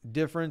weight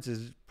difference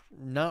is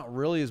not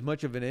really as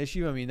much of an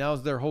issue. I mean, that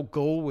was their whole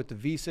goal with the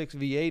V6,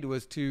 V8,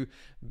 was to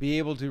be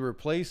able to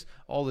replace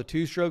all the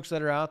two-strokes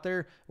that are out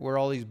there, where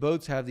all these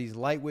boats have these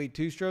lightweight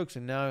two-strokes,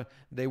 and now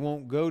they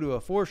won't go to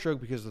a four-stroke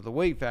because of the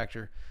weight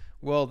factor.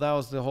 Well, that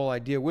was the whole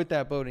idea with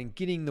that boat, and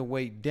getting the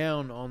weight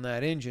down on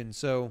that engine.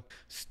 So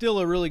still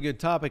a really good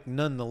topic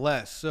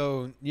nonetheless.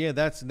 So yeah,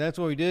 that's what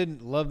we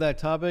did. Love that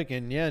topic.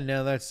 And yeah,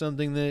 now that's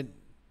something that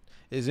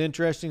is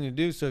interesting to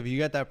do. So if you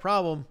got that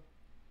problem,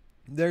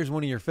 there's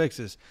one of your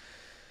fixes.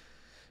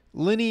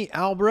 Lenny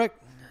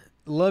Albrecht,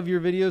 love your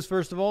videos,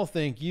 first of all,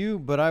 thank you.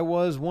 But I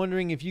was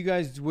wondering if you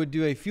guys would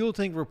do a fuel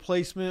tank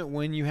replacement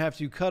when you have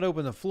to cut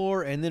open the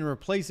floor and then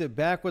replace it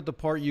back with the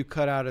part you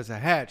cut out as a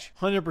hatch.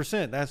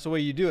 100%, that's the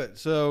way you do it.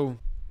 So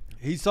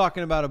he's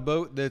talking about a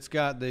boat that's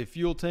got the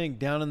fuel tank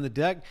down in the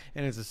deck,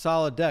 and it's a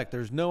solid deck.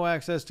 There's no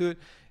access to it.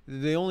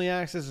 The only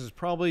access is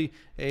probably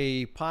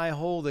a pie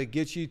hole that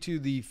gets you to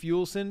the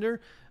fuel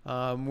sender,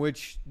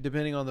 which,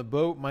 depending on the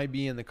boat, might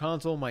be in the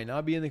console, might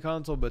not be in the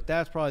console, but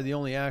that's probably the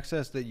only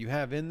access that you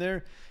have in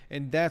there,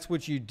 and that's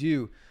what you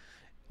do.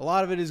 A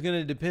lot of it is going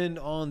to depend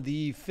on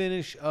the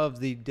finish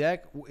of the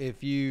deck.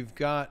 If you've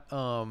got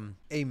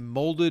a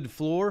molded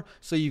floor,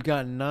 so you've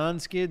got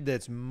non-skid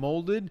that's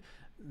molded,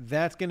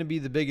 that's going to be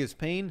the biggest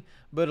pain.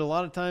 But a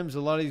lot of times, a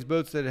lot of these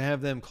boats that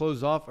have them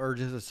closed off are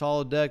just a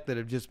solid deck that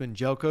have just been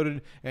gel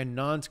coated and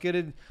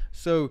non-skidded.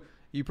 So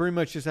you pretty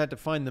much just have to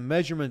find the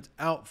measurements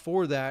out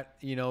for that.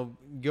 You know,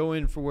 go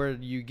in for where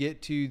you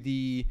get to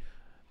the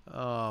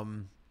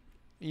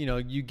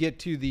you get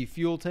to the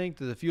fuel tank,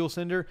 to the fuel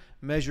sender,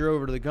 measure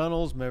over to the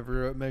gunnels,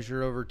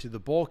 measure over to the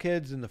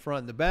bulkheads in the front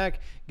and the back,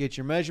 get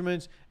your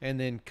measurements, and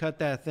then cut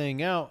that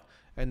thing out.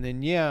 And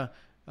then,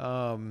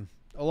 a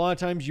lot of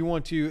times you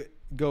want to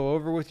go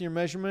over with your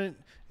measurement.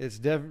 It's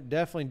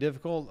definitely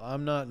difficult.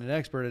 I'm not an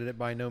expert at it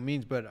by no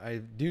means, but I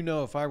do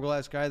know a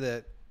fiberglass guy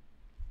that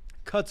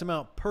cuts them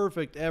out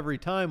perfect every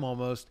time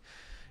almost.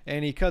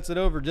 And he cuts it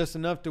over just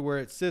enough to where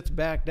it sits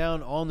back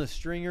down on the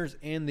stringers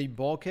and the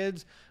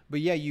bulkheads. But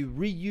yeah, you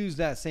reuse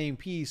that same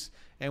piece,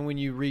 and when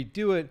you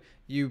redo it,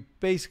 you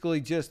basically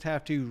just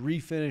have to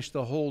refinish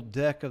the whole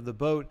deck of the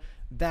boat.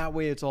 That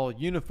way it's all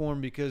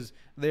uniform, because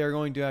they are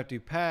going to have to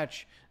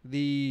patch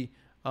the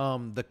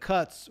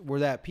cuts where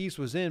that piece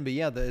was in. But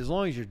yeah, as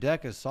long as your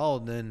deck is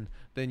solid, then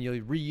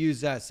you'll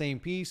reuse that same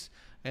piece,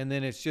 and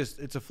then it's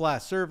a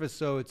flat surface,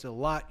 so it's a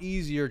lot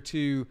easier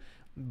to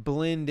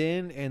blend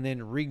in and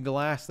then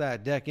re-glass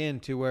that deck in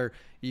to where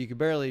you can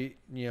barely,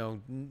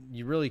 you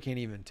really can't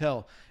even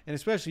tell. And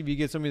especially if you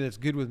get somebody that's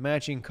good with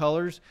matching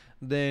colors,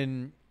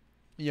 then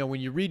when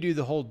you redo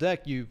the whole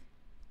deck, you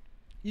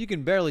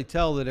can barely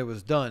tell that it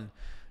was done,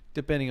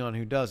 depending on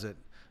who does it.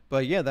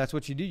 But yeah, that's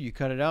what you do. You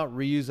cut it out,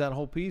 reuse that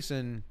whole piece,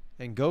 and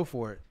go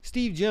for it.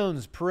 Steve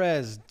Jones,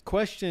 Perez,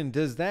 question: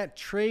 does that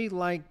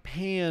tray-like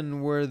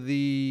pan where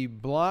the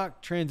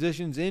block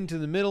transitions into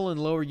the middle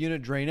and lower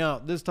unit drain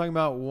out? This is talking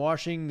about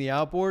washing the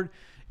outboard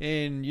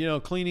and,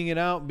 cleaning it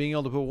out, being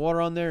able to put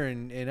water on there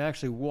and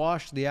actually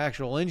wash the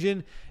actual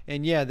engine.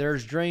 And yeah,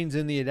 there's drains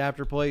in the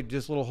adapter plate,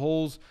 just little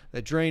holes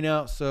that drain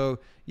out. So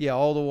yeah,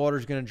 all the water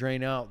is going to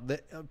drain out.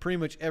 Pretty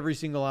much every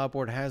single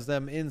outboard has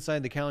them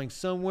inside the cowling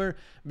somewhere,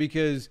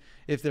 because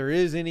if there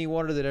is any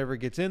water that ever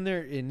gets in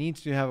there, it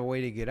needs to have a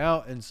way to get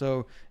out. And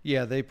so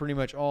yeah, they pretty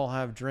much all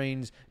have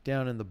drains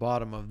down in the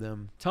bottom of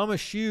them. Thomas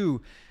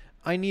Shue: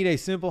 I need a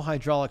simple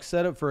hydraulic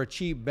setup for a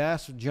cheap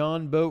bass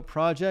John boat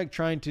project.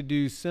 Trying to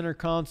do center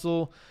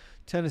console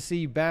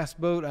Tennessee bass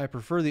boat. I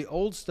prefer the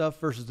old stuff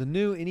versus the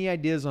new. Any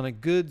ideas on a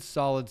good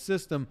solid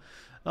system?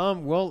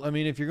 Well, I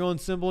mean, if you're going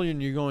simple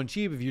and you're going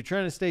cheap, if you're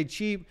trying to stay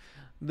cheap,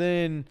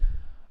 then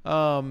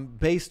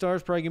Baystar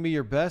is probably gonna be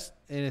your best,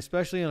 and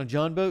especially on a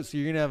John boat. So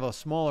you're gonna have a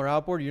smaller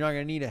outboard. You're not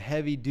gonna need a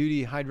heavy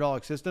duty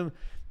hydraulic system.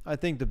 I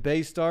think the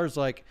Baystar is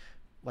like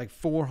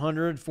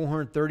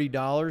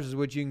 $430 is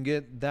what you can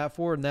get that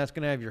for, and that's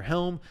going to have your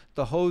helm,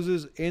 the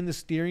hoses, and the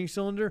steering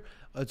cylinder.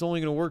 It's only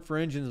going to work for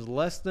engines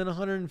less than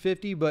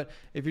 150, but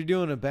if you're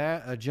doing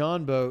a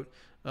John boat,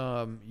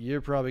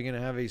 you're probably going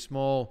to have a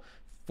small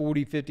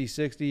 40, 50,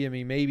 60, I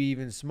mean, maybe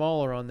even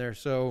smaller on there.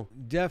 So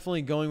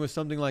definitely going with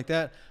something like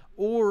that.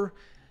 Or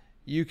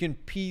you can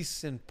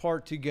piece and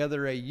part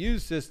together a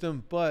used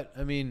system, but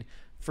I mean,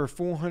 for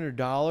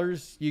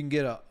 $400, you can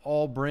get an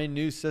all brand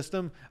new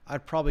system.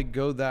 I'd probably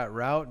go that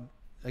route.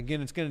 Again,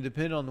 it's going to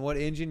depend on what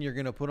engine you're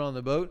going to put on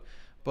the boat,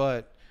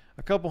 but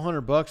a couple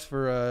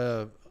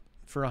 $100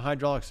 for a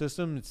hydraulic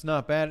system, it's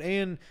not bad.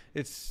 And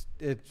it's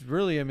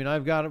really, I mean,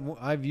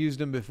 I've used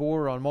them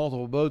before on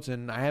multiple boats,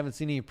 and I haven't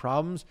seen any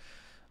problems.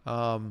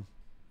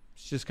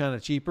 It's just kind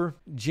of cheaper.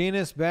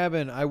 Janice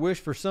Babin: I wish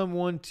for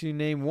someone to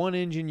name one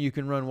engine you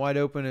can run wide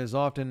open as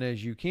often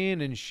as you can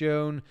and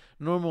shown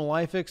normal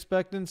life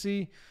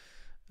expectancy.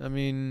 I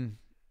mean,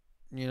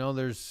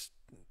 there's,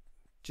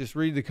 just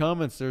read the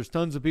comments. There's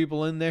tons of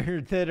people in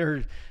there that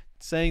are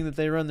saying that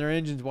they run their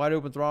engines wide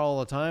open throttle all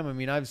the time. I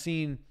mean, I've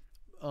seen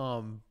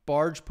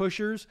barge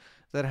pushers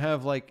that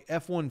have like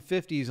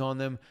F-150s on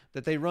them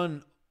that they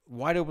run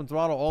wide open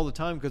throttle all the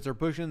time because they're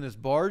pushing this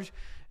barge.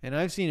 And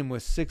I've seen them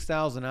with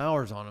 6,000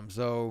 hours on them.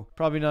 So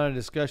probably not a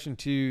discussion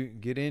to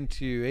get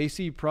into.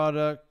 AC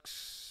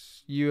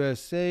Products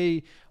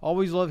USA: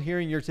 always love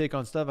hearing your take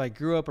on stuff. I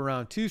grew up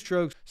around two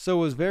strokes, so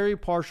was very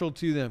partial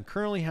to them.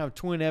 Currently have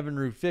twin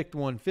Evinrude Ficht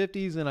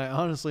 150s, and I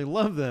honestly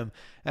love them.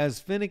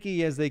 As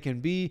finicky as they can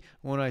be,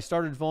 when I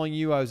started following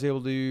you, I was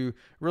able to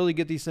really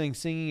get these things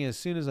singing. As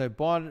soon as I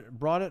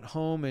brought it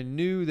home and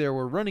knew there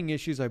were running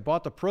issues, I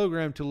bought the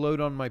program to load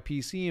on my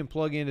PC and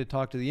plug in to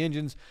talk to the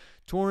engines.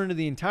 Tore into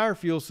the entire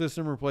fuel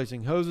system,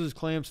 replacing hoses,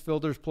 clamps,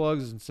 filters,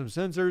 plugs, and some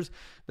sensors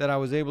that I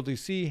was able to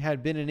see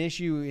had been an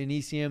issue in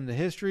ECM the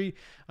history.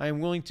 I am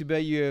willing to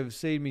bet you have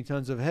saved me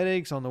tons of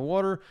headaches on the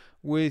water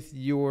with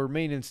your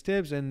maintenance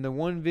tips and the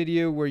one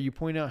video where you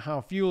point out how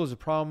fuel is a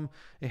problem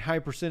a high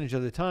percentage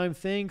of the time.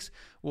 Thanks.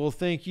 Well,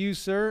 thank you,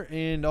 sir.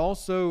 And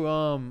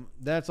also,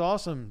 that's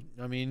awesome.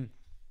 I mean,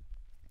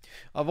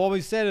 I've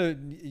always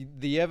said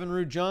the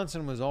Evinrude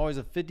Johnson was always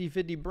a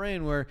 50-50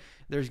 brand, where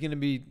there's going to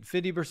be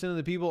 50% of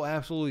the people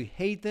absolutely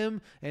hate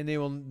them and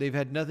they've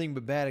had nothing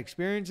but bad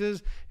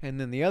experiences, and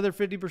then the other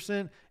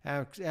 50%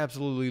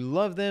 absolutely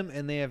love them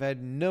and they have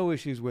had no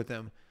issues with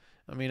them.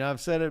 I mean,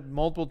 I've said it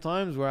multiple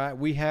times where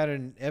we had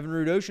an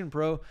Evinrude Ocean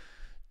Pro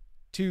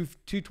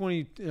 220,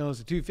 it was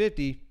a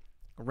 250.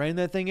 Ran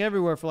that thing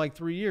everywhere for like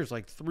 3 years,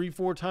 like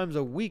 3-4 times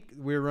a week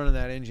we were running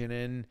that engine,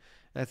 and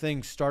that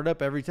thing start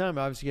up every time.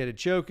 Obviously, you had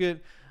to choke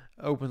it,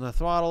 open the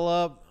throttle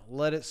up,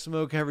 let it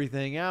smoke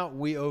everything out.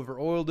 We over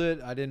oiled it.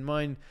 I didn't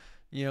mind,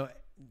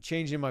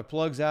 changing my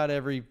plugs out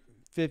every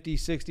 50,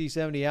 60,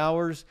 70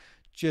 hours.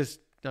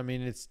 I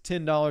mean, it's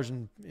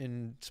 $10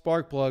 in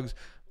spark plugs,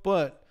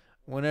 but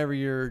whenever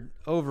you're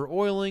over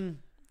oiling,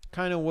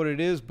 kind of what it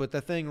is, but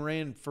that thing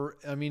ran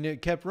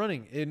it kept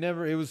running. It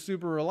was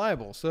super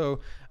reliable.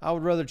 So I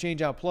would rather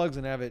change out plugs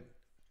and have it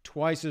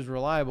twice as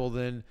reliable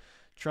than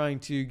trying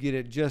to get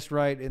it just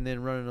right and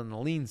then running on the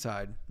lean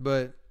side.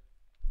 But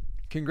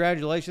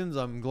congratulations.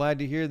 I'm glad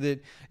to hear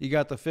that you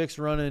got the fix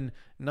running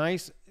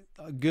nice.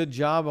 Good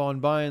job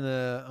on buying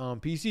the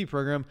PC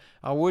program.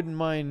 I wouldn't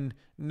mind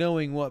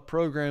knowing what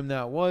program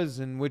that was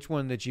and which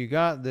one that you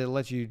got that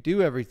lets you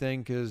do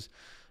everything, because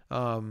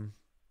I'm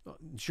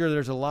sure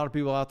there's a lot of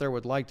people out there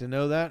would like to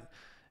know that.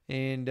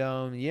 And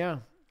yeah,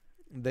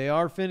 they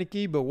are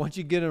finicky, but once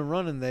you get them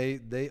running,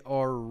 they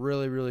are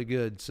really, really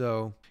good.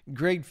 So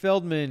Greg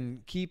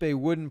Feldman, keep a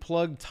wooden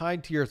plug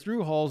tied to your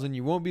through hulls and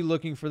you won't be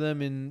looking for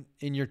them in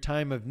your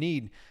time of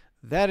need.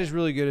 That is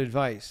really good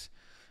advice.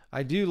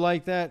 I do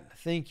like that.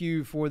 Thank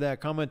you for that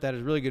comment. That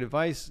is really good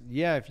advice.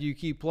 Yeah, if you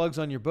keep plugs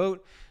on your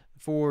boat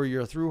for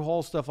your through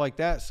hull, stuff like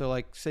that. So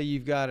like say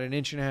you've got an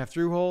 1.5 inch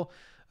through hull.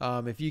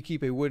 If you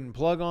keep a wooden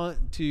plug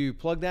on to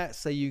plug that,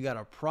 say you got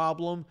a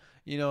problem,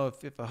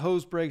 if a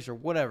hose breaks or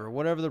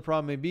whatever the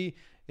problem may be,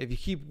 if you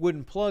keep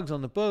wooden plugs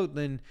on the boat,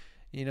 then,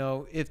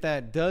 if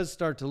that does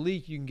start to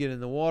leak, you can get in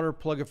the water,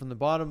 plug it from the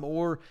bottom,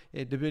 or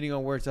depending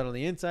on where it's at on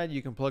the inside,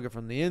 you can plug it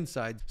from the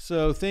inside.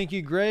 So thank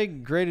you,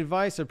 Greg. Great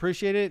advice. I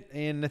appreciate it.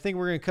 And I think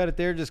we're going to cut it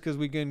there just because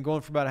we've been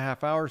going for about a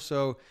half hour.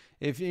 So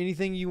if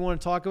anything you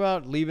want to talk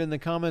about, leave it in the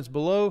comments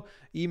below.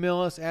 Email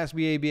us,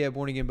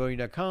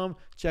 askmeab@bornagainboating.com.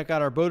 Check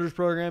out our boaters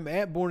program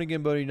at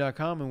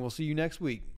bornagainboating.com, and we'll see you next week.